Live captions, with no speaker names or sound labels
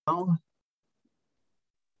Wonderful.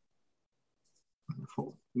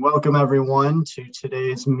 Welcome everyone to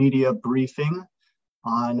today's media briefing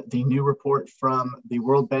on the new report from the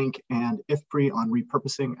World Bank and IFPRI on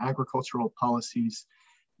repurposing agricultural policies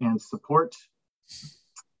and support.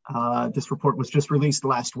 This report was just released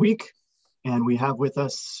last week, and we have with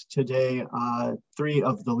us today three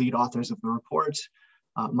of the lead authors of the report.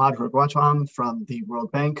 Madhur Gautam from the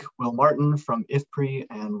World Bank, Will Martin from IFPRI,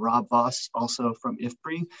 and Rob Voss, also from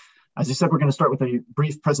IFPRI. As I said, we're going to start with a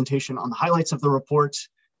brief presentation on the highlights of the report,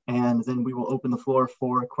 and then we will open the floor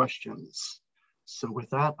for questions. So with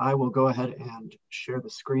that, I will go ahead and share the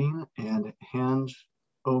screen and hand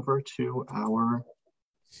over to our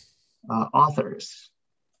authors.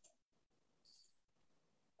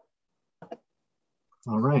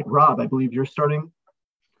 All right, Rob, I believe you're starting.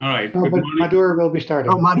 All right. No, but Madhur will be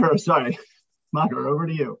starting. Oh, Madhur, sorry. Madhur, over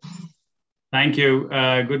to you. Thank you.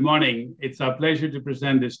 Good morning. It's our pleasure to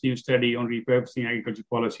present this new study on repurposing agriculture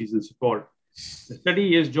policies and support. The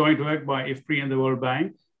study is joint work by IFPRI and the World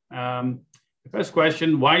Bank. The first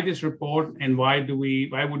question, why this report and why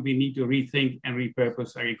would we need to rethink and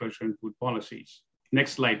repurpose agriculture and food policies?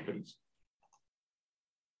 Next slide, please.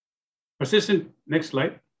 Next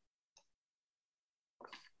slide.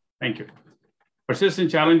 Thank you.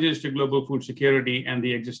 Persistent challenges to global food security and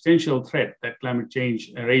the existential threat that climate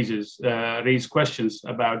change raise questions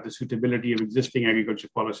about the suitability of existing agriculture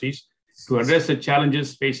policies to address the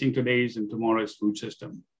challenges facing today's and tomorrow's food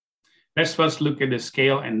system. Let's first look at the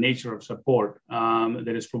scale and nature of support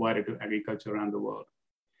that is provided to agriculture around the world.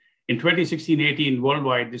 In 2016-18,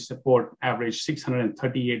 worldwide, this support averaged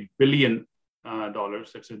 $638 billion,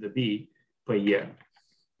 that's with the B, per year.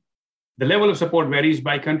 The level of support varies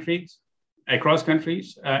by countries. Across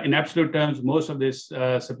countries. In absolute terms, most of this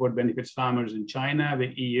support benefits farmers in China,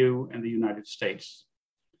 the EU, and the United States.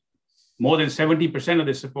 More than 70% of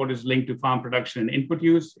this support is linked to farm production and input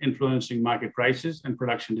use, influencing market prices and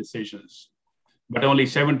production decisions. But only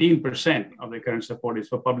 17% of the current support is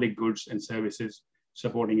for public goods and services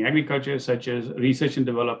supporting agriculture, such as research and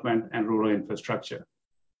development and rural infrastructure.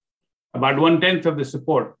 About 1/10 of the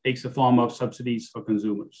support takes the form of subsidies for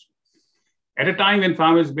consumers. At a time when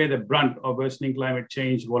farmers bear the brunt of worsening climate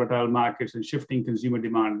change, volatile markets, and shifting consumer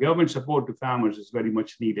demand, government support to farmers is very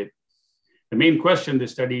much needed. The main question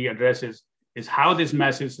this study addresses is how this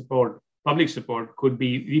massive support, public support, could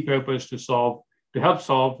be repurposed to help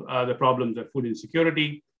solve the problems of food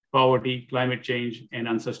insecurity, poverty, climate change, and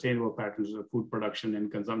unsustainable patterns of food production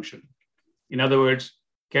and consumption. In other words,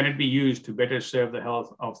 can it be used to better serve the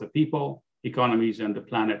health of the people, economies, and the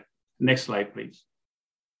planet? Next slide, please.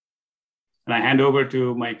 And I hand over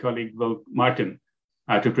to my colleague, Will Martin,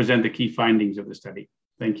 to present the key findings of the study.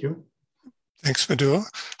 Thank you. Thanks, Madhur.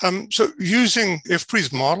 So using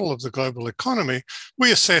IFPRI's model of the global economy,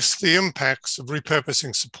 we assess the impacts of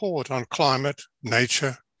repurposing support on climate,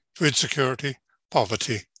 nature, food security,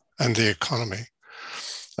 poverty, and the economy.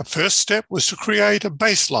 The first step was to create a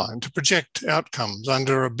baseline to project outcomes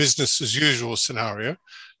under a business as usual scenario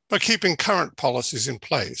by keeping current policies in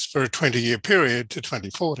place for a 20-year period to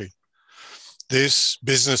 2040. This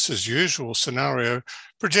business as usual scenario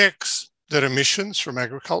projects that emissions from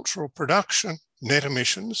agricultural production, net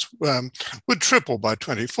emissions, would triple by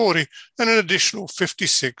 2040, and an additional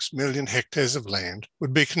 56 million hectares of land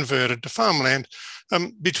would be converted to farmland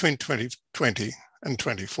between 2020 and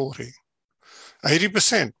 2040.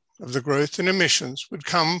 80% of the growth in emissions would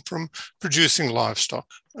come from producing livestock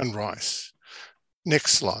and rice.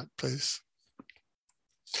 Next slide, please.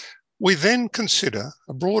 We then consider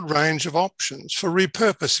a broad range of options for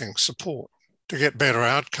repurposing support to get better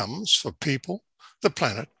outcomes for people, the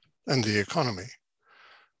planet, and the economy.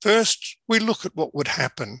 First, we look at what would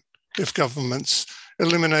happen if governments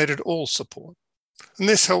eliminated all support. And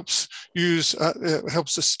this helps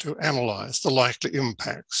us to analyse the likely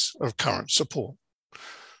impacts of current support.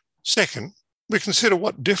 Second, we consider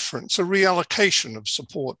what difference a reallocation of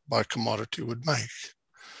support by commodity would make.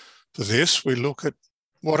 For this, we look at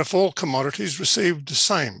what if all commodities received the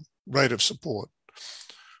same rate of support?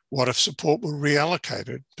 What if support were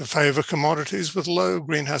reallocated to favour commodities with low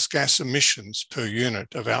greenhouse gas emissions per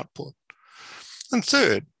unit of output? And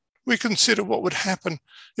third, we consider what would happen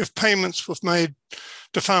if payments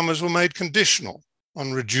to farmers were made conditional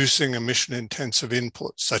on reducing emission-intensive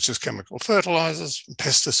inputs such as chemical fertilisers and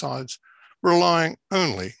pesticides, relying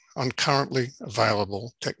only on currently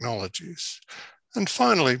available technologies. And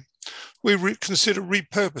finally, we consider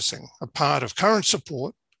repurposing a part of current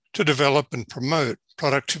support to develop and promote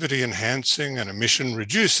productivity-enhancing and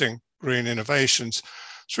emission-reducing green innovations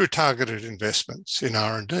through targeted investments in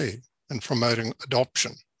R&D and promoting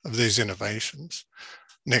adoption of these innovations.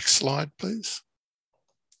 Next slide, please.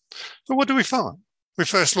 So what do we find? We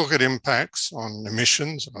first look at impacts on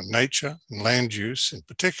emissions, on nature and land use in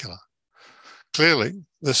particular. Clearly,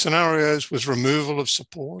 the scenarios with removal of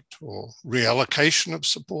support or reallocation of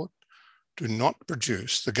support do not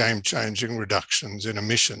produce the game-changing reductions in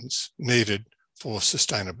emissions needed for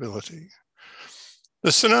sustainability.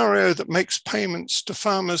 The scenario that makes payments to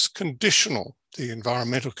farmers conditional, the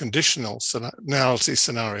environmental conditionality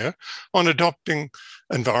scenario, on adopting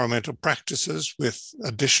environmental practices with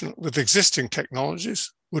existing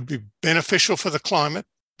technologies would be beneficial for the climate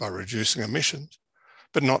by reducing emissions,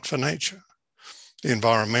 but not for nature. The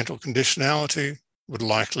environmental conditionality would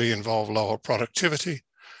likely involve lower productivity,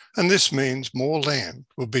 and this means more land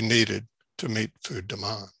will be needed to meet food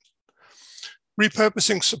demand.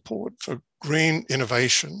 Repurposing support for green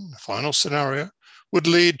innovation, the final scenario, would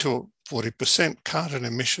lead to a 40% cut in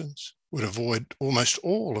emissions, would avoid almost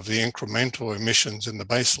all of the incremental emissions in the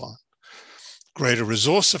baseline. Greater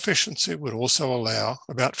resource efficiency would also allow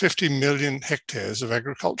about 50 million hectares of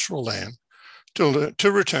agricultural land to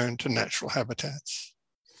return to natural habitats.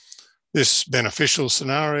 This beneficial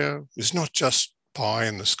scenario is not just pie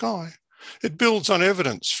in the sky. It builds on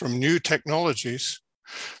evidence from new technologies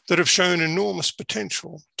that have shown enormous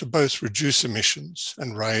potential to both reduce emissions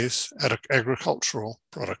and raise agricultural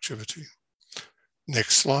productivity.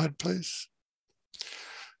 Next slide, please.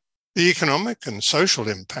 The economic and social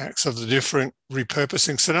impacts of the different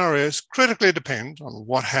repurposing scenarios critically depend on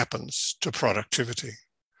what happens to productivity.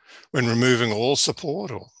 When removing all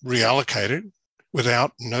support or reallocated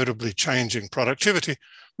without notably changing productivity,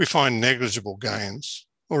 we find negligible gains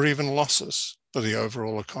or even losses for the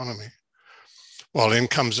overall economy. While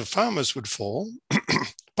incomes of farmers would fall,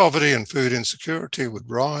 poverty and food insecurity would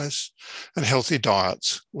rise, and healthy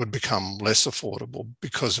diets would become less affordable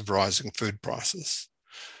because of rising food prices.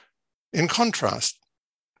 In contrast,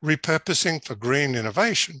 repurposing for green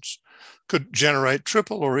innovations could generate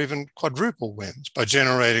triple or even quadruple wins by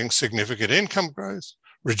generating significant income growth,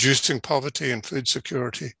 reducing poverty and food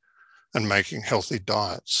security, and making healthy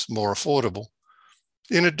diets more affordable,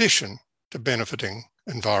 in addition to benefiting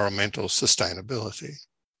environmental sustainability.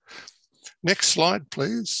 Next slide,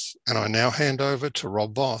 please. And I now hand over to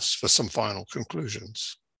Rob Voss for some final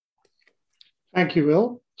conclusions. Thank you,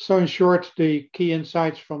 Will. So in short, the key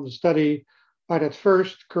insights from the study are that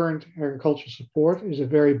first, current agricultural support is a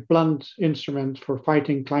very blunt instrument for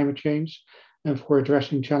fighting climate change and for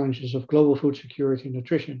addressing challenges of global food security and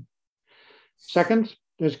nutrition. Second,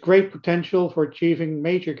 there's great potential for achieving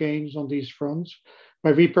major gains on these fronts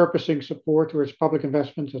by repurposing support towards public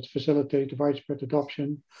investments that facilitate the widespread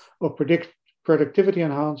adoption of productivity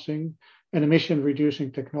enhancing and emission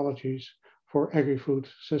reducing technologies for agri-food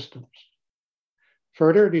systems.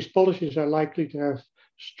 Further, these policies are likely to have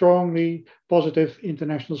strongly positive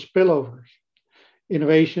international spillovers.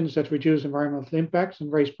 Innovations that reduce environmental impacts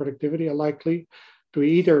and raise productivity are likely to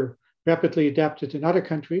either rapidly adapted in other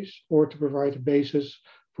countries or to provide a basis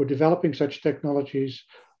for developing such technologies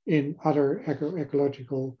in other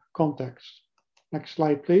ecological contexts. Next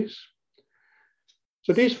slide, please.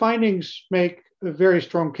 So these findings make a very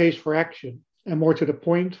strong case for action, and more to the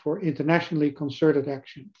point, for internationally concerted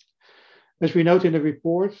action. As we note in the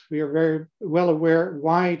report, we are very well aware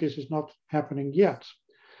why this is not happening yet.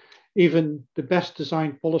 Even the best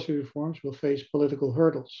designed policy reforms will face political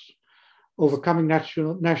hurdles. Overcoming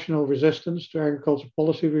national resistance to agricultural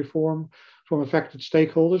policy reform from affected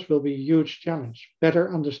stakeholders will be a huge challenge.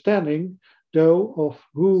 Better understanding, though, of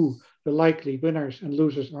who the likely winners and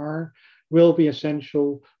losers are will be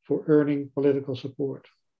essential for earning political support.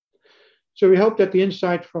 So we hope that the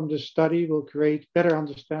insight from this study will create better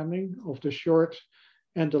understanding of the short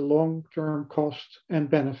and the long-term costs and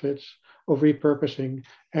benefits of repurposing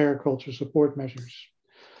agricultural support measures.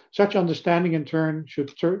 Such understanding in turn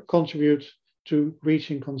should contribute to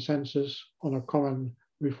reaching consensus on a common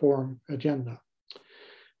reform agenda.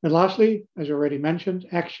 And lastly, as already mentioned,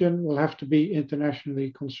 action will have to be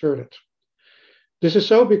internationally concerted. This is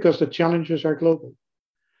so because the challenges are global.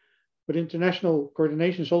 But international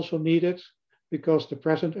coordination is also needed because the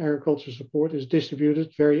present agricultural support is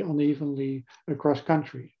distributed very unevenly across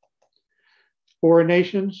country. Poorer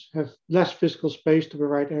nations have less fiscal space to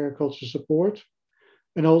provide agricultural support,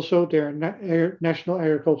 and also their national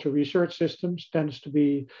agricultural research systems tends to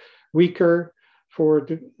be weaker for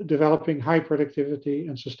developing high productivity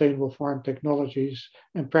and sustainable farm technologies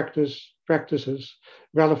and practices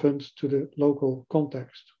relevant to the local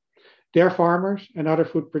context. Their farmers and other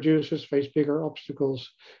food producers face bigger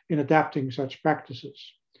obstacles in adapting such practices.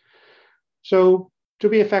 So To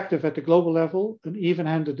be effective at the global level, an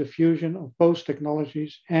even-handed diffusion of both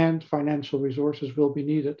technologies and financial resources will be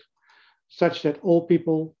needed, such that all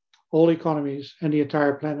people, all economies, and the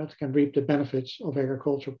entire planet can reap the benefits of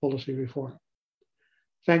agricultural policy reform.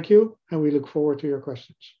 Thank you, and we look forward to your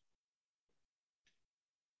questions.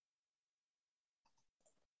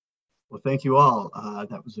 Well, thank you all.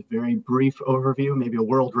 That was a very brief overview, maybe a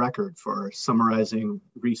world record for summarizing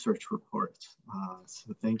research reports.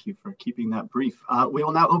 So thank you for keeping that brief. We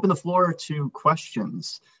will now open the floor to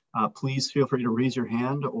questions. Please feel free to raise your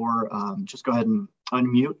hand or just go ahead and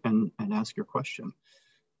unmute and ask your question.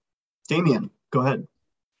 Damien, go ahead.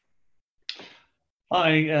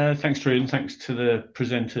 Hi, thanks, Drew, and thanks to the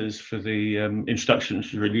presenters for the introduction,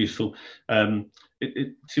 which was really useful.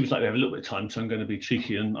 It seems like we have a little bit of time, so I'm going to be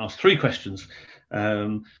cheeky and ask 3 questions.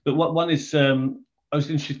 But one is, I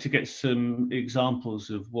was interested to get some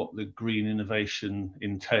examples of what the green innovation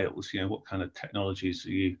entails. You know, what kind of technologies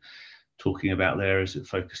are you talking about there? Is it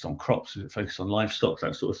focused on crops? Is it focused on livestock?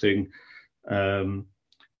 That sort of thing.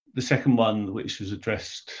 The second one, which was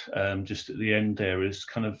addressed just at the end there, is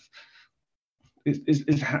kind of,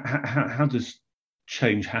 how does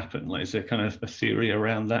change happen? Like, is there kind of a theory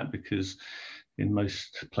around that? Because in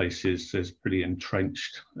most places there's pretty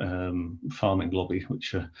entrenched farming lobby,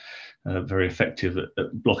 which are very effective at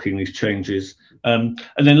blocking these changes. And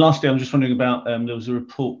then lastly, I'm just wondering about, there was a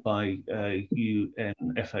report by UN,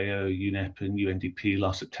 FAO, UNEP and UNDP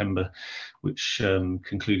last September, which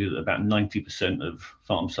concluded that about 90% of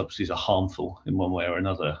farm subsidies are harmful in one way or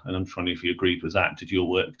another. And I'm just wondering if you agreed with that. Did your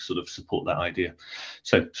work sort of support that idea?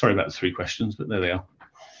 So sorry about the 3 questions, but there they are.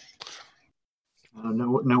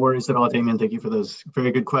 No worries at all, Damien. Thank you for those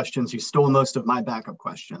very good questions. You stole most of my backup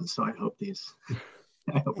questions, so I hope we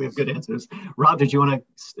have good answers. Rob, did you want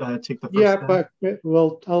to take the first? Yeah, but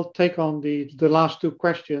well, I'll take on the last 2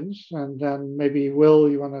 questions, and then maybe Will,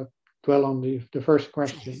 you want to dwell on the first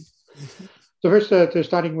question. So first,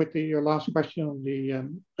 starting with your last question on the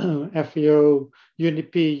FAO,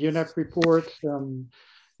 UNDP, UNEP report.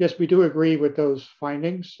 Yes, we do agree with those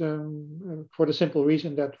findings for the simple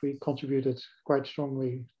reason that we contributed quite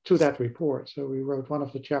strongly to that report. So we wrote one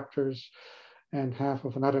of the chapters and half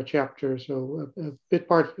of another chapter. So a big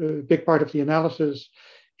part of the analysis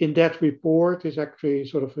in that report is actually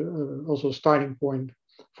sort of also a starting point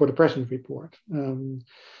for the present report.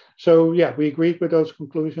 So yeah, we agreed with those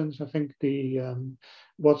conclusions. I think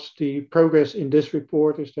what's the progress in this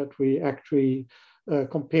report is that we actually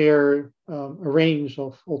compare a range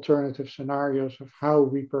of alternative scenarios of how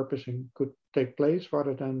repurposing could take place,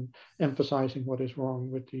 rather than emphasizing what is wrong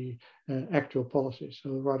with the actual policy.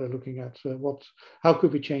 So rather looking at how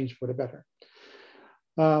could we change for the better.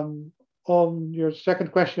 On your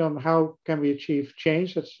second question on how can we achieve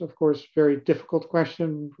change, that's of course a very difficult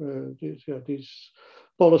question. These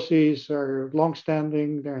policies are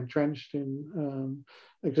long-standing, they're entrenched in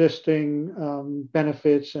existing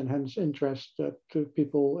benefits and hence interest that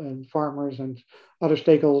people and farmers and other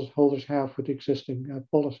stakeholders have with existing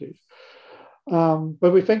policies.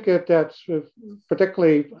 But we think that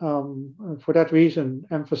particularly for that reason,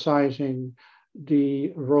 emphasizing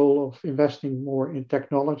the role of investing more in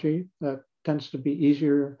technology that tends to be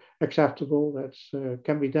easier acceptable, that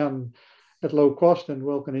can be done at low cost, and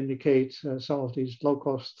Will can indicate some of these low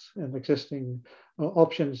cost and existing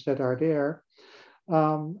options that are there.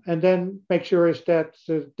 And then make sure is that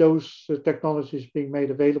those technologies being made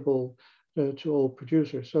available to all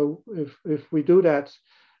producers. So if we do that,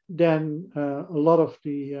 then a lot of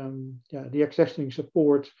the existing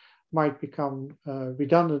support might become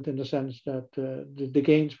redundant in the sense that the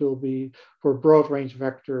gains will be for a broad range of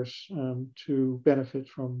actors to benefit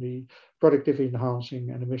from the productivity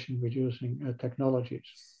enhancing and emission reducing technologies.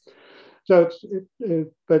 So,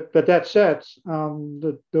 but that said,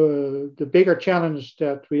 the bigger challenge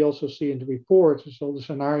that we also see in the report is all the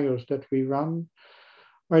scenarios that we run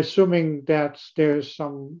are assuming that there's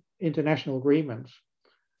some international agreement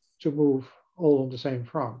to move all on the same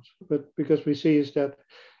front. But because we see is that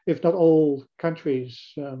if not all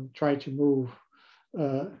countries try to move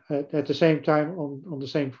at the same time on the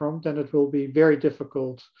same front, then it will be very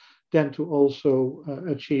difficult then to also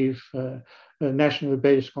achieve a nationally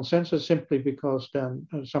based consensus, simply because then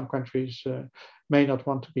some countries may not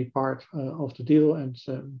want to be part of the deal and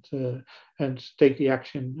take the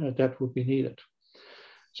action that would be needed.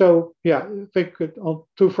 So yeah, I think on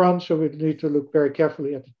 2 fronts, so we need to look very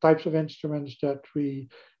carefully at the types of instruments that we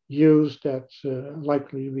use that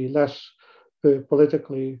likely be less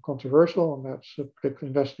politically controversial, and that's particularly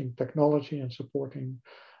investing in technology and supporting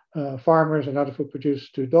farmers and other food producers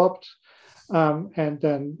to adopt. and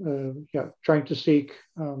then trying to seek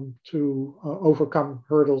to overcome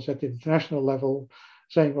hurdles at the international level,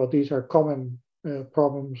 saying, well, these are common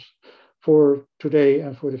problems for today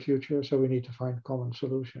and for the future, so we need to find common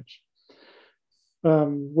solutions.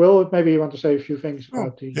 Will, maybe you want to say a few things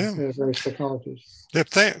about the various technologies. Yep,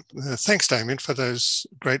 thanks, Damien, for those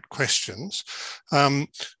great questions.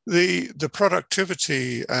 The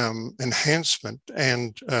productivity enhancement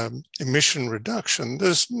and emission reduction,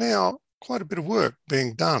 there's now quite a bit of work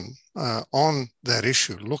being done on that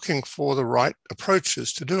issue, looking for the right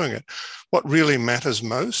approaches to doing it. What really matters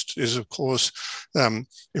most is, of course,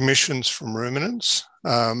 emissions from ruminants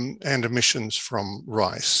and emissions from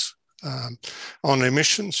rice. On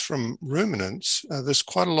emissions from ruminants, there's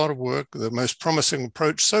quite a lot of work. The most promising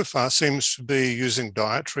approach so far seems to be using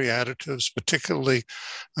dietary additives, particularly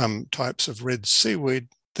types of red seaweed,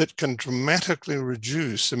 that can dramatically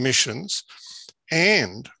reduce emissions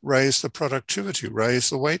and raise the productivity, raise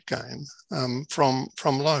the weight gain from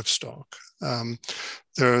livestock.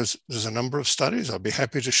 There's a number of studies I'll be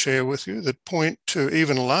happy to share with you that point to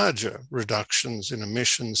even larger reductions in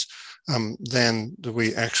emissions than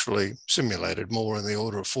we actually simulated, more in the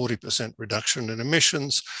order of 40% reduction in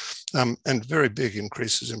emissions and very big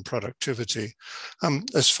increases in productivity.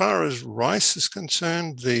 As far as rice is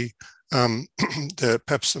concerned,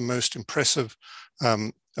 perhaps the most impressive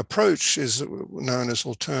approach is known as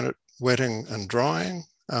alternate wetting and drying,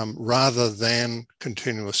 rather than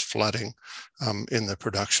continuous flooding in the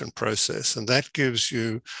production process. And that gives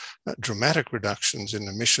you dramatic reductions in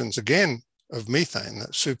emissions, again, of methane,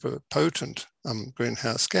 that super potent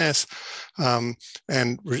greenhouse gas,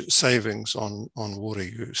 and savings on water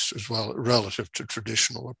use as well, relative to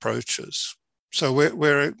traditional approaches. So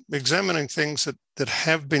we're examining things that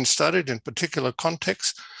have been studied in particular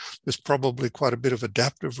contexts. There's probably quite a bit of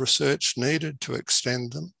adaptive research needed to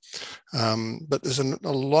extend them. But there's a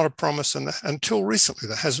lot of promise, and until recently,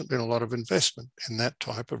 there hasn't been a lot of investment in that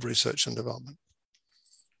type of research and development.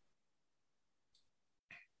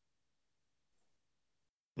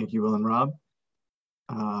 Thank you, Will and Rob.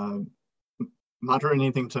 Madhur,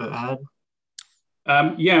 anything to add?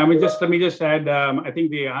 Let me just add. I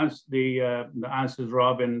think the answers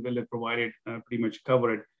Rob and Will have provided pretty much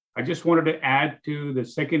cover it. I just wanted to add to the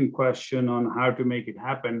second question on how to make it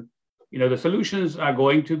happen. The solutions are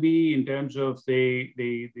going to be, in terms of the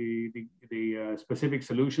specific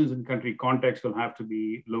solutions in country context, will have to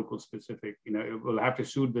be local specific. It will have to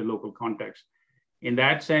suit the local context. In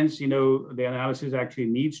that sense, the analysis actually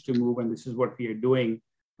needs to move, and this is what we are doing.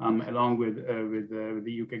 Along with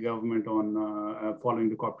the UK government on following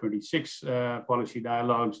the COP26 policy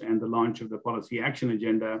dialogues and the launch of the policy action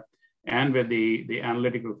agenda, and with the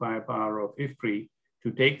analytical firepower of IFPRI,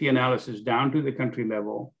 to take the analysis down to the country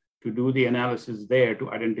level, to do the analysis there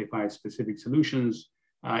to identify specific solutions,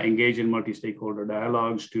 engage in multi-stakeholder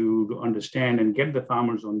dialogues to understand and get the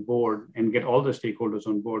farmers on board and get all the stakeholders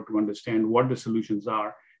on board to understand what the solutions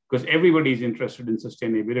are. Because everybody is interested in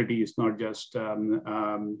sustainability. It's not just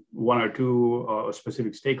one or two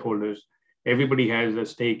specific stakeholders. Everybody has a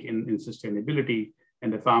stake in sustainability,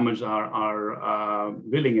 and the farmers are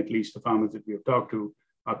willing, at least the farmers that we have talked to,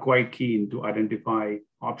 are quite keen to identify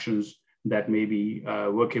options that may be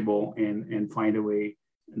workable and find a way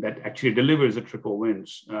that actually delivers the triple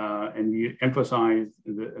wins. And we emphasize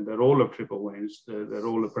the role of triple wins, the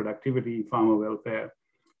role of productivity, farmer welfare,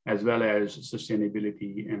 as well as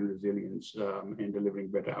sustainability and resilience in delivering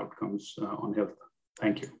better outcomes on health.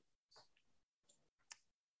 Thank you.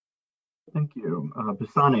 Thank you.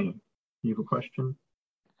 Bisani, you have a question?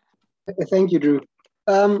 Thank you, Drew.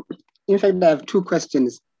 In fact, I have two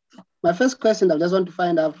questions. My first question, I just want to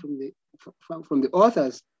find out from the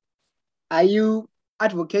authors, are you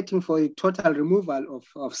advocating for a total removal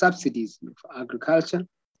of subsidies for agriculture,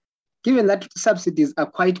 given that subsidies are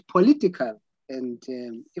quite political? And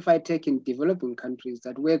if I take in developing countries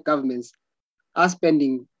that where governments are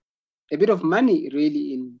spending a bit of money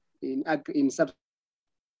really in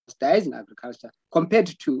subsidizing agriculture compared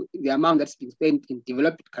to the amount that's being spent in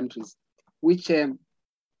developed countries, which in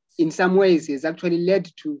some ways has actually led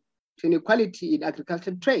to inequality in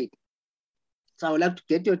agricultural trade. So I would like to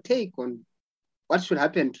get your take on what should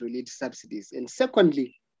happen to relate subsidies. And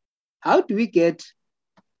secondly, how do we get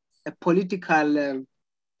a political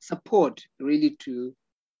support really to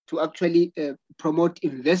actually promote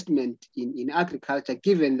investment in agriculture,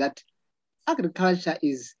 given that agriculture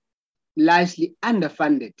is largely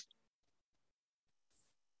underfunded,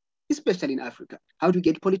 especially in Africa? How do we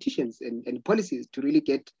get politicians and policies to really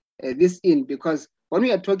get this in? Because when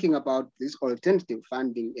we are talking about this alternative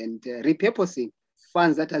funding and repurposing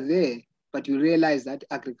funds that are there, but you realize that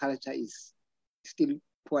agriculture is still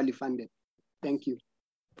poorly funded? Thank you.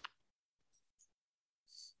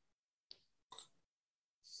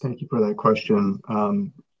 Thank you for that question.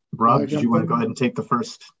 Rob, did you want to go ahead and take the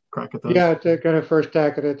first crack at those? Yeah, to kind of first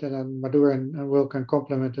tack at it, and then Madhur and Will can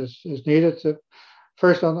complement as needed.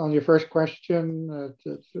 First, on your first question,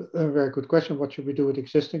 a very good question. What should we do with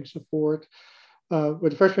existing support? But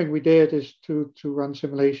the first thing we did is to run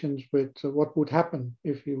simulations with what would happen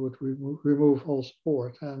if you would remove all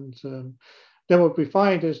support. And then what we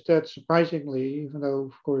find is that surprisingly, even though,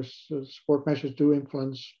 of course, support measures do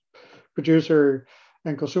influence producer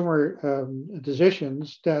and consumer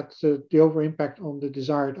decisions, that the over impact on the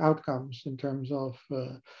desired outcomes in terms of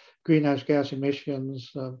greenhouse gas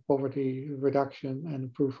emissions, poverty reduction, and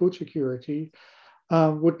improved food security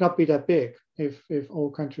would not be that big if all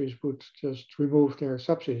countries would just remove their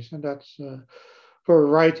subsidies. And that's for a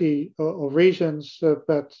variety of reasons,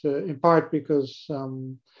 but in part because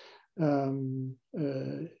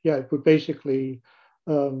it would basically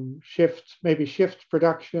shift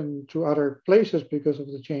production to other places because of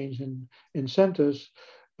the change in incentives,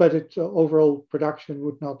 but overall production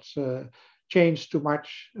would not change too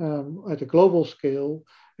much at a global scale,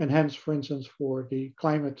 and hence, for instance, for the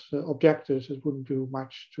climate objectives, it wouldn't do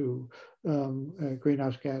much to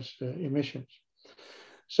greenhouse gas emissions.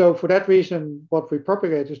 So for that reason, what we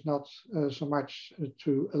propagate is not so much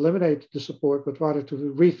to eliminate the support, but rather to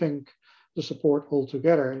rethink the support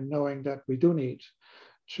altogether, and knowing that we do need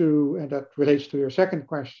to, and that relates to your second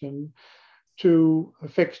question, to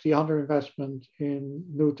fix the underinvestment in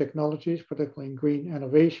new technologies, particularly in green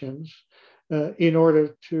innovations, in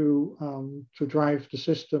order to drive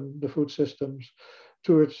the food systems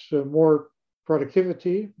towards more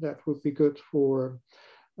productivity. That would be good for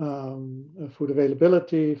food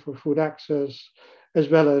availability, for food access, as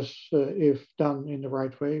well as, if done in the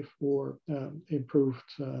right way, for improved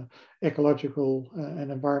ecological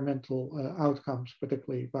and environmental outcomes,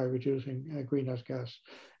 particularly by reducing greenhouse gas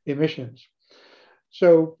emissions.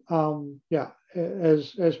 So,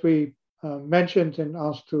 as we mentioned in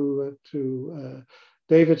answer to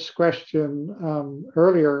David's question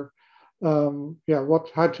earlier, how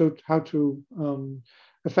to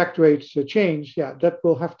effectuate the change? That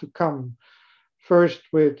will have to come first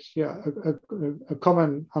with a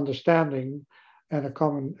common understanding and a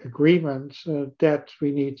common agreement that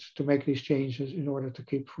we need to make these changes in order to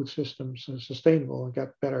keep food systems sustainable and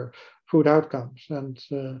get better food outcomes. And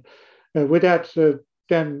with that,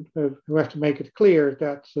 then we have to make it clear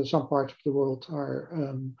that some parts of the world are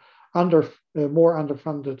more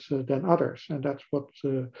underfunded than others. And that's what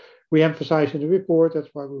we emphasize in the report. That's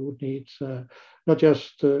why we would need not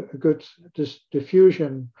just a good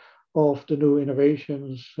diffusion of the new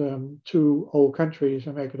innovations to all countries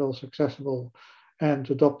and make it also accessible and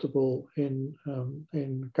adoptable in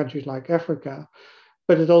countries like Africa,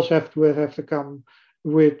 but it also have to come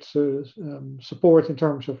with support in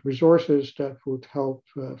terms of resources that would help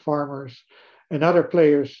farmers and other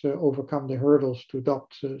players overcome the hurdles to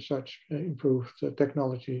adopt such improved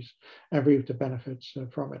technologies and reap the benefits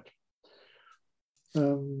from it.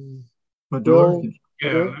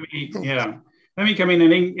 Let me come in. I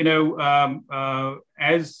think,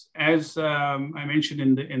 as I mentioned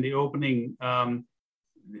in the opening,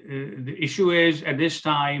 the issue is at this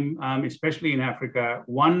time, especially in Africa,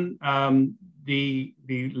 the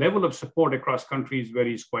level of support across countries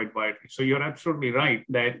varies quite widely. So you're absolutely right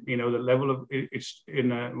that the level of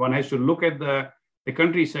one has to look at the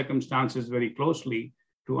country's circumstances very closely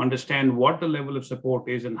to understand what the level of support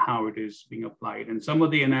is and how it is being applied. And some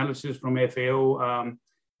of the analysis from FAO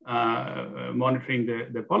monitoring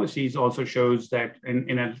the policies also shows that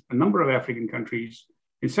in a number of African countries,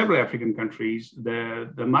 in several African countries,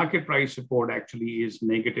 the market price support actually is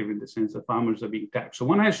negative in the sense that farmers are being taxed. So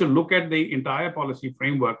one has to look at the entire policy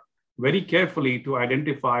framework very carefully to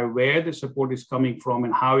identify where the support is coming from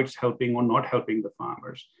and how it's helping or not helping the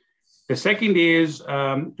farmers. The second is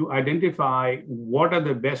to identify what are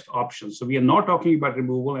the best options. So we are not talking about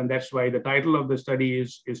removal, and that's why the title of the study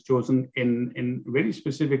is chosen in very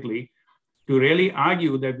specifically to really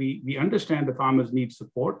argue that we understand the farmers need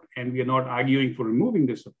support, and we are not arguing for removing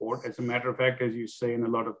the support. As a matter of fact, as you say, in a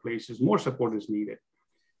lot of places, more support is needed.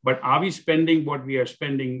 But are we spending what we are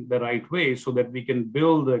spending the right way so that we can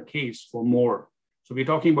build a case for more? So we're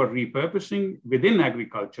talking about repurposing within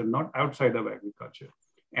agriculture, not outside of agriculture,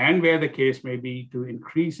 and where the case may be to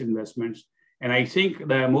increase investments. And I think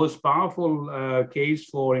the most powerful case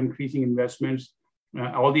for increasing investments,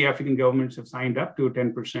 all the African governments have signed up to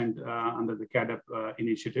 10% under the CAADP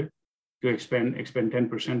initiative. to expend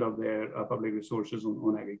 10% of their public resources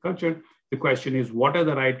on agriculture. The question is, what are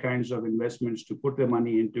the right kinds of investments to put their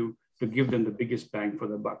money into to give them the biggest bang for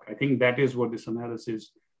the buck? I think that is what this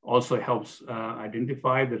analysis also helps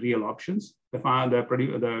identify the real options the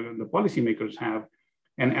policymakers have.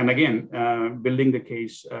 And again, building the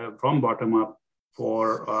case from bottom up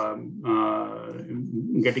for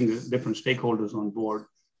getting the different stakeholders on board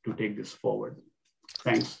to take this forward.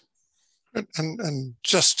 Thanks. And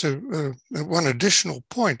just to one additional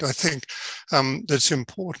point, I think that's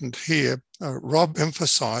important here. Rob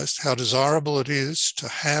emphasized how desirable it is to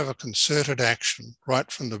have a concerted action right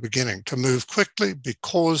from the beginning, to move quickly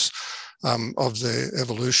because of the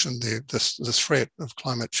evolution, the threat of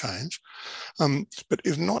climate change. But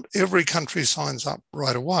if not every country signs up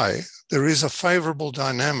right away, there is a favorable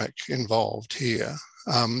dynamic involved here.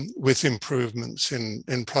 With improvements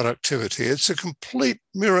in productivity. It's a complete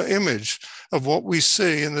mirror image of what we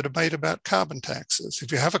see in the debate about carbon taxes.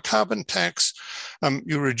 If you have a carbon tax,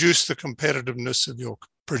 you reduce the competitiveness of your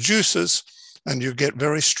producers and you get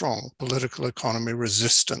very strong political economy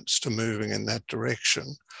resistance to moving in that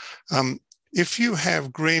direction. If you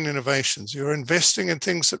have green innovations, you're investing in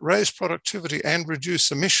things that raise productivity and reduce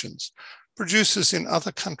emissions, producers in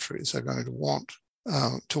other countries are going to want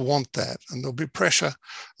that, and there'll be pressure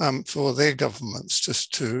for their governments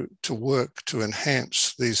just to work to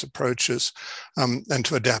enhance these approaches and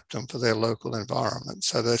to adapt them for their local environment.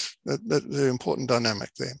 So that's the important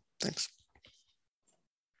dynamic there. Thanks.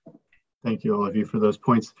 Thank you, all of you, for those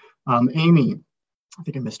points. Amy, I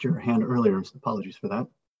think I missed your hand earlier, so apologies for that.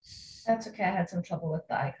 That's okay. I had some trouble with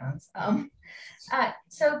the icons.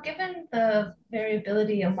 So given the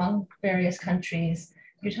variability among various countries,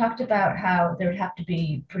 you talked about how there would have to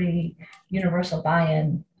be pretty universal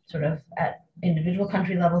buy-in sort of at individual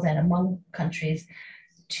country levels and among countries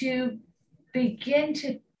to begin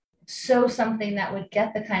to sow something that would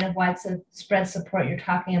get the kind of widespread support you're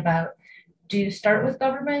talking about. Do you start with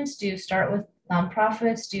governments? Do you start with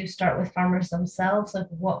nonprofits? Do you start with farmers themselves? Like,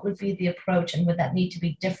 what would be the approach, and would that need to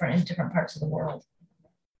be different in different parts of the world?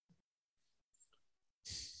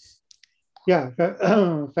 Yeah,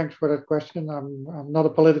 thanks for that question. I'm not a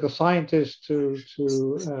political scientist to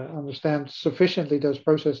understand sufficiently those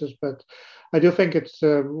processes, but I do think it's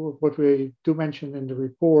what we do mention in the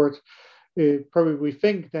report. Probably we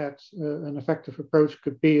think that an effective approach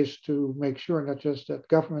could be is to make sure not just that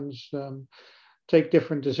governments take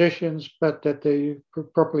different decisions, but that they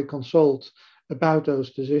properly consult about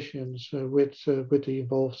those decisions with the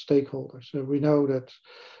involved stakeholders. So we know that,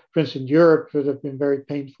 for instance, in Europe, there have been very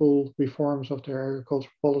painful reforms of their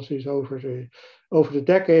agricultural policies over the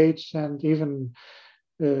decades, and even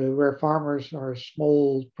where farmers are a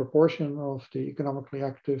small proportion of the economically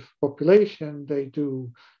active population, they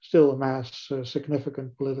do still amass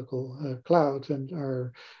significant political clout and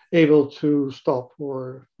are able to stop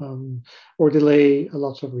or delay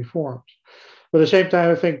lots of reforms. But at the same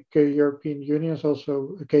time, I think European Union is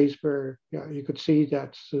also a case where you could see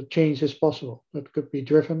that change is possible. That could be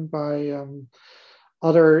driven by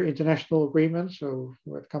other international agreements. So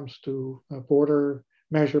when it comes to border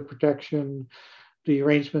measure protection, the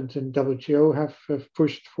arrangements in WTO have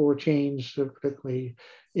pushed for change, particularly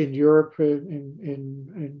in Europe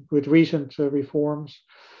with recent reforms.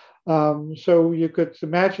 So you could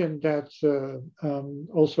imagine that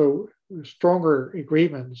also stronger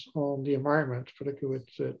agreements on the environment, particularly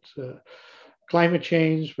with climate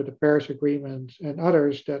change, with the Paris Agreement and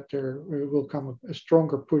others, that there will come a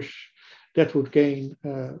stronger push that would gain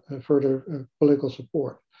further political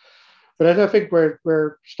support. But I think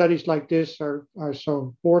where studies like this are so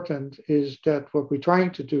important is that what we're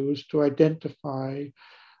trying to do is to identify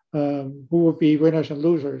who would be winners and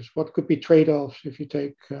losers, what could be trade-offs if you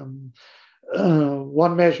take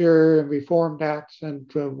one measure and reform that,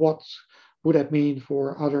 and what would that mean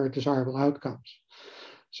for other desirable outcomes.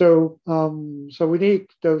 So we need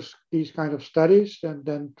these kind of studies, and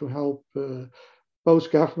then to help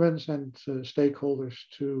both governments and stakeholders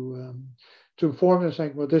to inform them,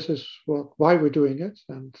 saying, well, this is why we're doing it,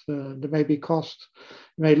 and there may be cost,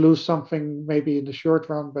 you may lose something maybe in the short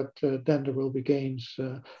run, but then there will be gains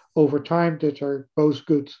over time that are both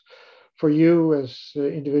good for you as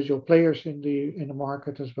individual players in the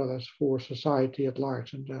market, as well as for society at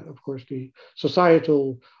large. And of course, the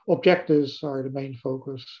societal objectives are the main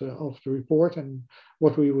focus of the report and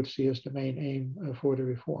what we would see as the main aim for the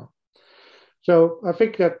reform. So I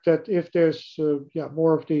think that if there's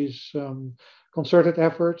more of these concerted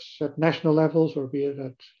efforts at national levels, or be it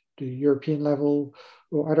at the European level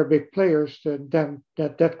or other big players, then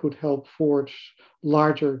that could help forge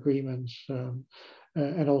larger agreements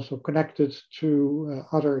and also connected to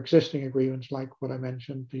other existing agreements, like what I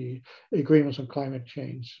mentioned, the agreements on climate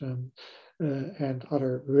change and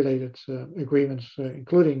other related agreements,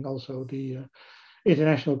 including also the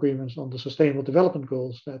international agreements on the Sustainable Development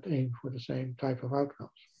Goals that aim for the same type of outcomes.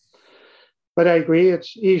 But I agree,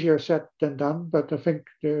 it's easier said than done. But I think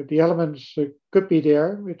the elements could be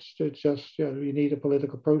there. It's just we need a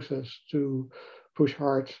political process to push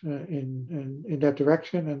hard in that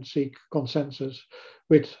direction and seek consensus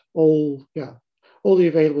with all the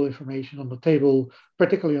available information on the table,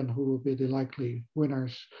 particularly on who will be the likely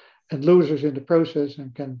winners and losers in the process,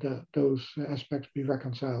 and can those aspects be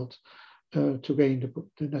reconciled to gain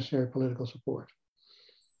the necessary political support.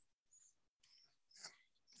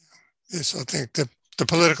 Yes, I think the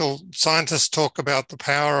political scientists talk about the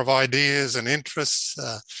power of ideas and interests.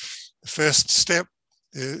 The first step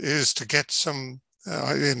is to get some,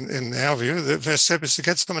 in our view, the first step is to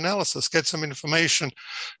get some analysis, get some information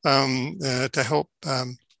to help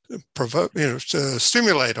provoke, to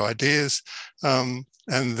stimulate ideas.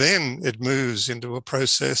 And then it moves into a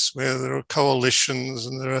process where there are coalitions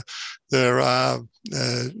and there are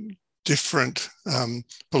different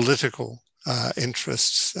political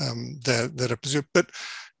interests that are pursued. But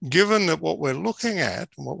given that what we're looking at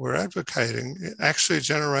and what we're advocating, it actually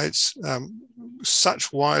generates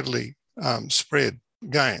such widely spread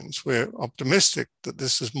gains, we're optimistic that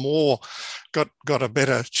this is more got a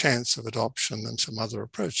better chance of adoption than some other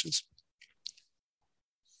approaches.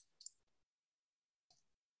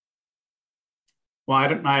 Well,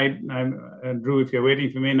 Drew, if you're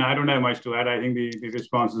waiting for me, I don't have much to add. I think the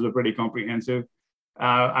responses are pretty comprehensive.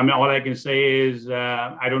 I mean, all I can say is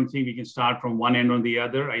I don't think we can start from one end or the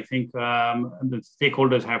other. I think the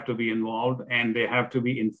stakeholders have to be involved, and they have to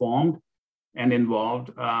be informed and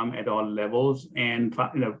involved at all levels. And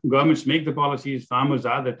governments make the policies, farmers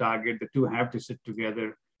are the target. The two have to sit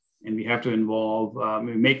together, and we have to involve,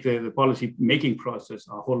 make the policy making process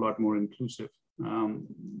a whole lot more inclusive.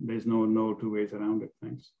 There's no two ways around it.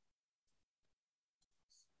 Thanks.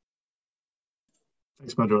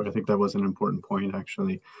 Thanks, Madhur. I think that was an important point,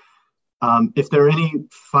 actually. If there are any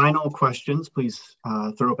final questions, please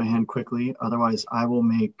throw up a hand quickly. Otherwise, I will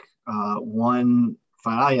make one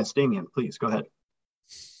final. Yes, Damien, please go ahead.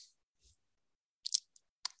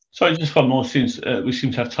 Sorry, just one more, since we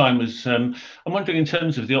seem to have time. I'm wondering, in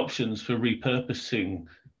terms of the options for repurposing,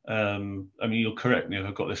 I mean, you'll correct me if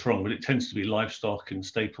I've got this wrong, but it tends to be livestock and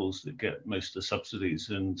staples that get most of the subsidies,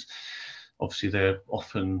 and obviously they're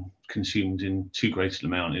often consumed in too great an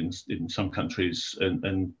amount in some countries,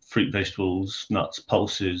 and fruit, vegetables, nuts,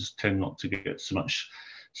 pulses tend not to get so much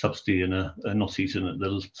subsidy and are not eaten at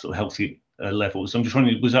the sort of healthy levels. I'm just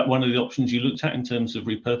wondering, was that one of the options you looked at in terms of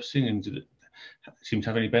repurposing, and did it seem to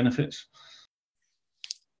have any benefits?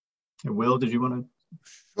 Will, did you want to?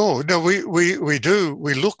 Oh, no, we do.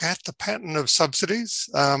 We look at the pattern of subsidies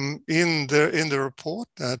in the report,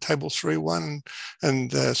 table 3.1 and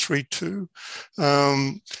 3.2,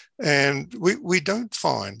 and we don't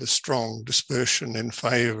find a strong dispersion in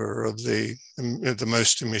favour of the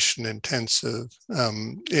most emission-intensive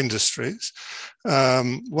industries.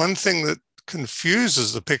 One thing that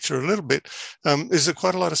confuses the picture a little bit is that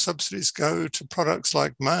quite a lot of subsidies go to products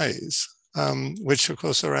like maize, which of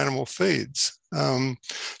course are animal feeds.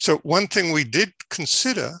 So one thing we did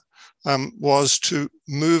consider was to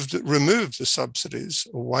remove the subsidies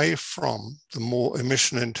away from the more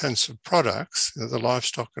emission-intensive products, the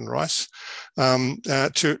livestock and rice,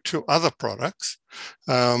 to other products,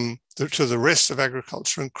 to the rest of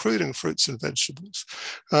agriculture, including fruits and vegetables.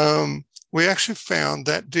 We actually found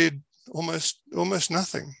that did almost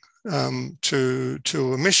nothing to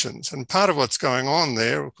emissions. And part of what's going on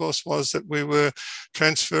there, of course, was that we were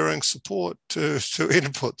transferring support to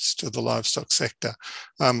inputs to the livestock sector.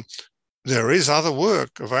 There is other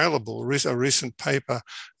work available, a recent paper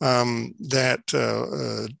that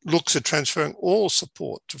looks at transferring all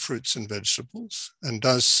support to fruits and vegetables and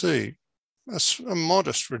does see a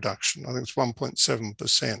modest reduction. I think it's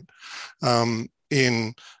 1.7%.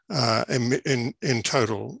 In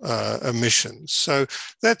total emissions. So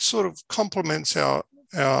that sort of complements our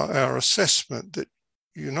assessment that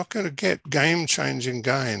you're not going to get game-changing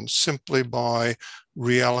gains simply by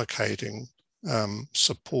reallocating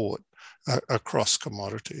support across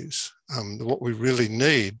commodities. What we really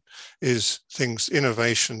need is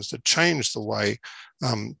innovations that change the way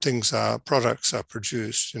products are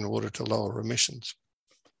produced in order to lower emissions.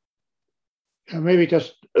 Maybe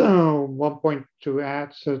just one point to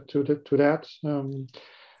add to that.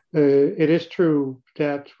 It is true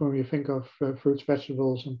that when we think of fruits,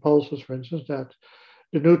 vegetables, and pulses, for instance, that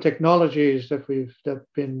the new technologies that have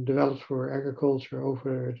been developed for agriculture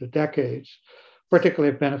over the decades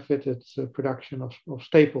particularly benefited the production of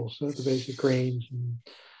staples, the basic grains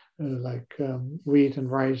and wheat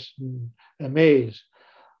and rice and maize.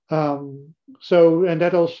 And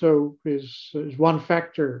that also is one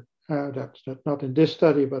factor that's not in this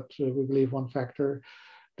study, but we believe one factor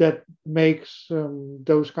that makes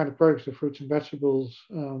those kind of products, the fruits and vegetables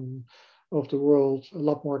of the world, a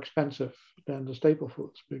lot more expensive than the staple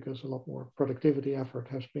foods because a lot more productivity effort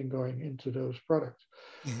has been going into those products.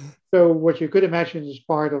 Mm-hmm. So what you could imagine is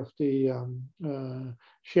part of the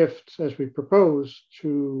shift as we propose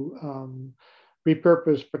to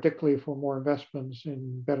repurpose, particularly for more investments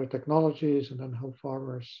in better technologies and then help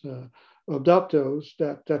farmers adopt those,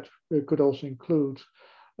 that could also include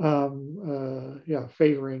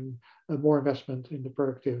favoring more investment in the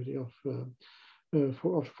productivity of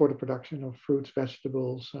for the production of fruits,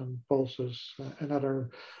 vegetables, and pulses and other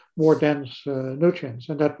more dense nutrients.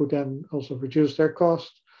 And that would then also reduce their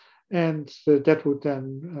cost. And that would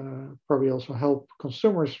then probably also help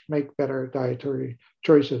consumers make better dietary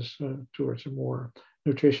choices towards a more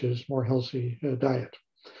nutritious, more healthy diet.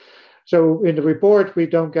 So in the report, we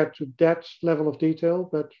don't get to that level of detail,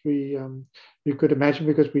 but we could imagine,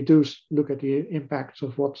 because we do look at the impacts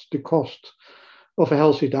of what's the cost of a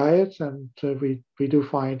healthy diet. And we do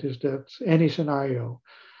find is that any scenario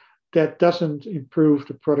that doesn't improve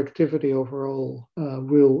the productivity overall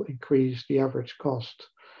will increase the average cost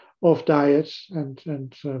of diets and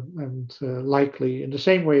likely in the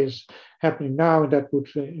same way as happening now, and that would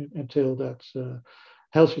entail that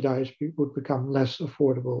healthy diets would become less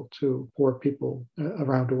affordable to poor people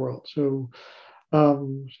around the world. So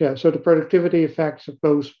so the productivity effects of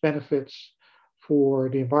both benefits for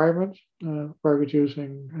the environment by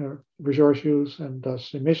reducing resource use and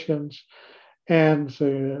thus emissions, and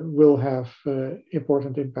will have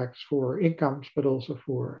important impacts for incomes, but also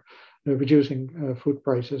for reducing food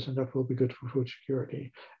prices, and that will be good for food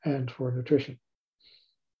security and for nutrition.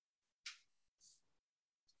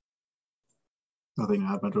 Nothing to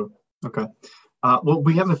add, Pedro. Okay. Well,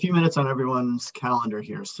 we have a few minutes on everyone's calendar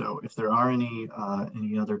here, so if there are any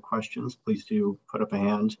other questions, please do put up a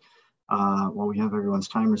hand while we have everyone's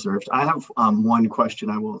time reserved. I have one question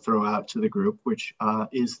I will throw out to the group, which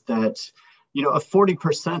is that, a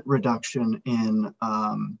 40% reduction in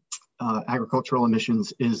agricultural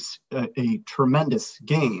emissions is a tremendous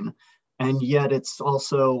gain, and yet it's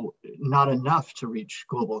also not enough to reach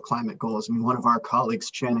global climate goals. I mean, one of our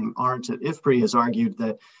colleagues, Channing Arndt at IFPRI, has argued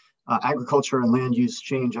that agriculture and land use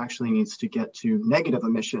change actually needs to get to negative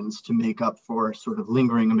emissions to make up for sort of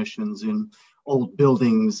lingering emissions in old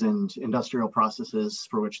buildings and industrial processes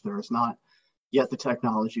for which there is not yet the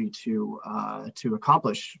technology to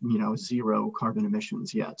accomplish, zero carbon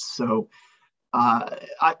emissions yet. So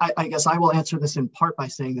I guess I will answer this in part by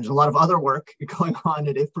saying there's a lot of other work going on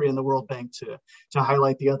at IFPRI and the World Bank to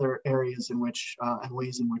highlight the other areas in which and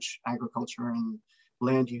ways in which agriculture and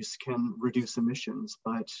land use can reduce emissions,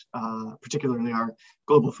 but particularly our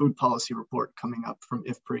global food policy report coming up from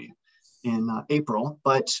IFPRI in April.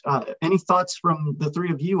 But any thoughts from the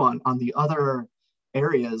three of you on the other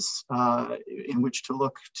areas in which to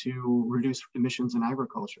look to reduce emissions in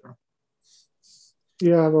agriculture?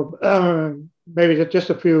 Yeah, well, maybe just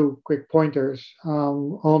a few quick pointers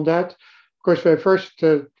on that. Of course, first,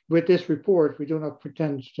 with this report, we do not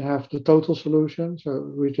pretend to have the total solution.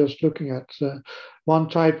 So we're just looking at one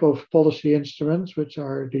type of policy instruments, which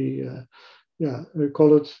are we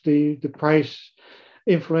call it the price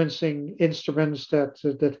influencing instruments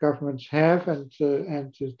that governments have, and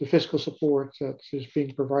the fiscal support that is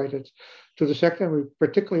being provided to the sector. And we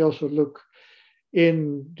particularly also look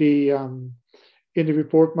in the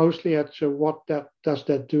report mostly at what does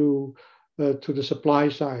that do to the supply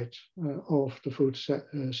side of the food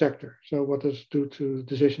sector. So what does it do to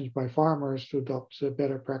decisions by farmers to adopt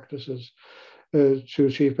better practices to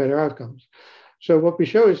achieve better outcomes? So what we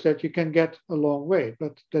show is that you can get a long way,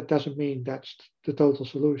 but that doesn't mean that's the total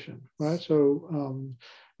solution, right? So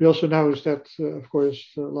we also know is that, of course,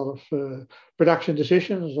 a lot of production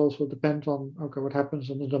decisions also depend on, okay, what happens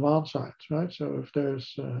on the demand side, right? So if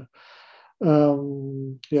there's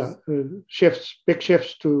big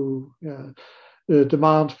shifts to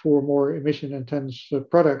demand for more emission-intense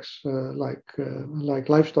products like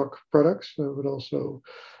livestock products would also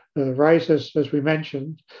rise, as we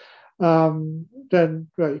mentioned. Then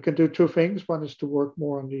you can do two things. One is to work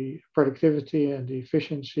more on the productivity and the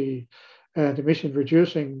efficiency and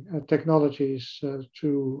emission-reducing technologies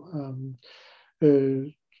to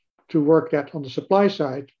work that on the supply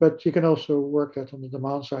side, but you can also work that on the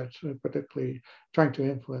demand side, particularly trying to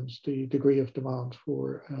influence the degree of demand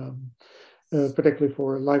for, particularly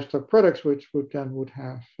for livestock products, which would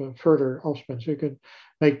have further offspring. So you can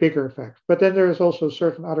make bigger effects. But then there is also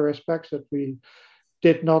certain other aspects that we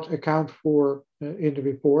did not account for in the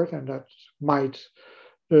report, and that might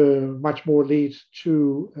much more lead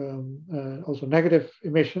to also negative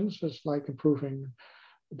emissions, as like improving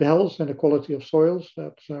the health and the quality of soils.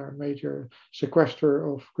 That's our major sequester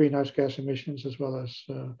of greenhouse gas emissions, as well as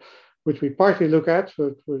which we partly look at.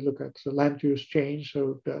 So we look at the land use change,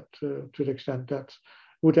 so that to the extent that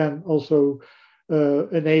would then also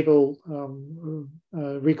enable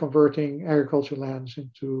reconverting agricultural lands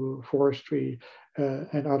into forestry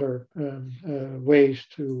and other ways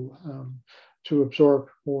to absorb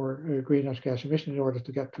more greenhouse gas emissions in order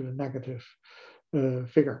to get to a negative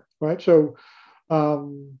figure, right? So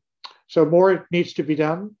more needs to be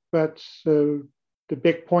done, but the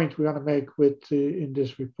big point we want to make in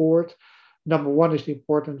this report, number one is the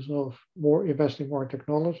importance of investing more in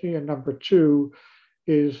technology, and number two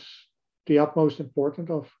is the utmost importance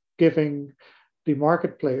of giving the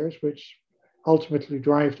market players, which ultimately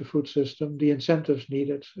drive the food system, the incentives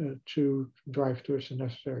needed to drive towards the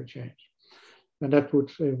necessary change. And that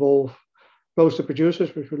would involve both the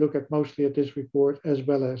producers, which we look at mostly at this report, as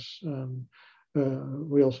well as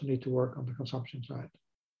we also need to work on the consumption side.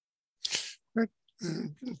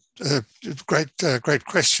 Great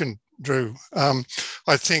question, Drew.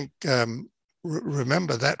 I think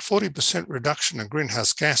remember that 40% reduction in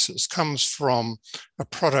greenhouse gases comes from a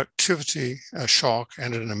productivity shock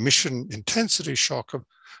and an emission intensity shock of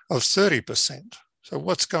 30%. So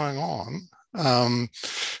what's going on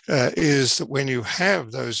is that when you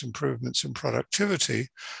have those improvements in productivity,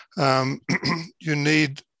 you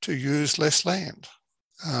need to use less land.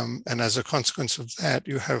 And as a consequence of that,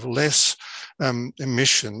 you have less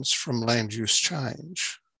emissions from land use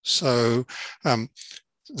change. So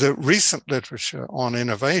the recent literature on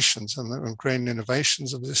innovations and green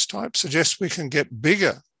innovations of this type suggests we can get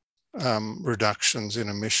bigger reductions in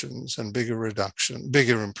emissions and bigger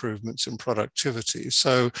improvements in productivity.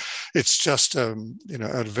 So it's just a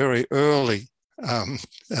very early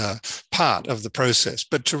part of the process.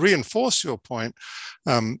 But to reinforce your point,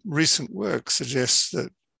 recent work suggests that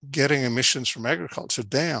getting emissions from agriculture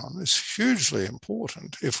down is hugely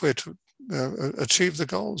important if we're to achieve the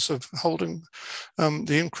goals of holding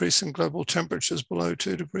the increase in global temperatures below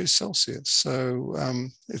 2 degrees Celsius. So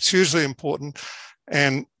it's hugely important,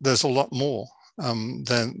 and there's a lot more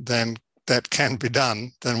than that can be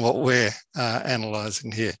done than what we're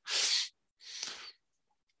analysing here.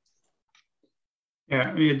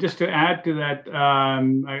 Yeah, just to add to that,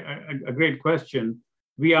 a great question.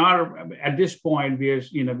 We are at this point, we are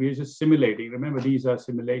just simulating. Remember, these are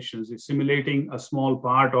simulations. It's simulating a small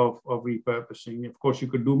part of repurposing. Of course, you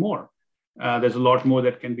could do more. There's a lot more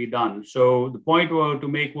that can be done. So the point to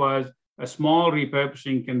make was a small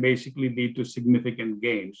repurposing can basically lead to significant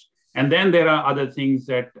gains. And then there are other things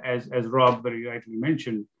that, as Rob very rightly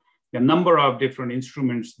mentioned, the number of different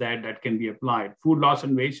instruments that can be applied. Food loss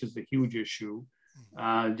and waste is a huge issue.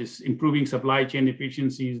 Just improving supply chain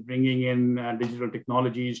efficiencies, bringing in digital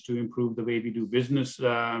technologies to improve the way we do business,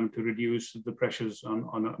 to reduce the pressures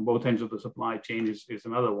on both ends of the supply chain is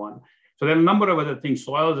another one. So there are a number of other things.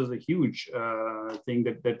 Soils is a huge thing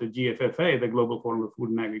that the GFFA, the Global Forum for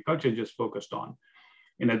Food and Agriculture, just focused on.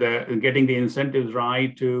 Getting the incentives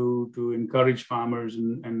right to encourage farmers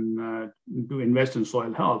and to invest in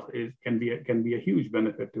soil health can be a huge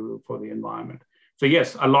benefit for the environment. So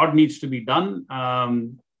yes, a lot needs to be done,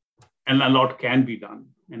 and a lot can be done.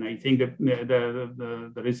 And I think that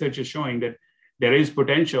the research is showing that there is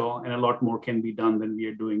potential, and a lot more can be done than we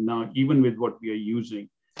are doing now, even with what we are using,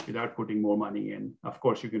 without putting more money in. Of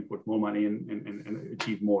course, you can put more money in and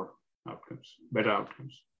achieve more outcomes, better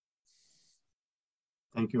outcomes.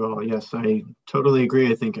 Thank you all. Yes, I totally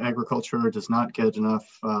agree. I think agriculture does not get enough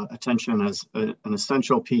attention as an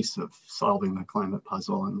essential piece of solving the climate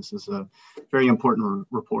puzzle. And this is a very important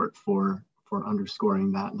report for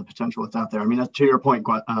underscoring that and the potential that's out there. I mean, to your point,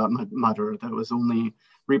 Madhur, that was only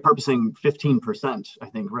repurposing 15%, I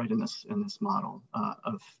think, right in this model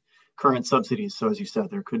of current subsidies. So as you said,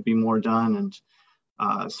 there could be more done. And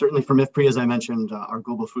certainly from IFPRI, as I mentioned, our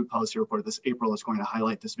Global Food Policy Report this April is going to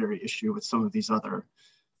highlight this very issue with some of these other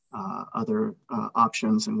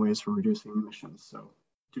options and ways for reducing emissions. So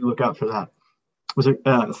do look out for that. Was there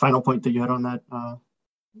a final point that you had on that,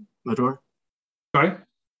 Madhur? Sorry?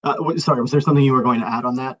 Sorry, was there something you were going to add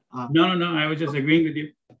on that? No. I was just agreeing with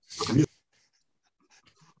you.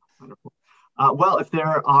 Wonderful. Well, if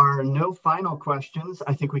there are no final questions,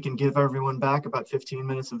 I think we can give everyone back about 15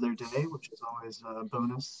 minutes of their day, which is always a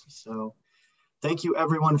bonus. So thank you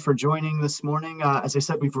everyone for joining this morning. As I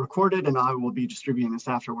said, we've recorded and I will be distributing this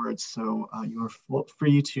afterwards. So you are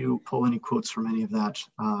free to pull any quotes from any of that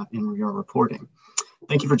in your reporting.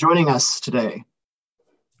 Thank you for joining us today.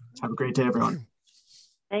 Have a great day, everyone.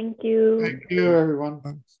 Thank you. Thank you,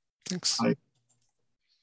 everyone. Thanks. Bye.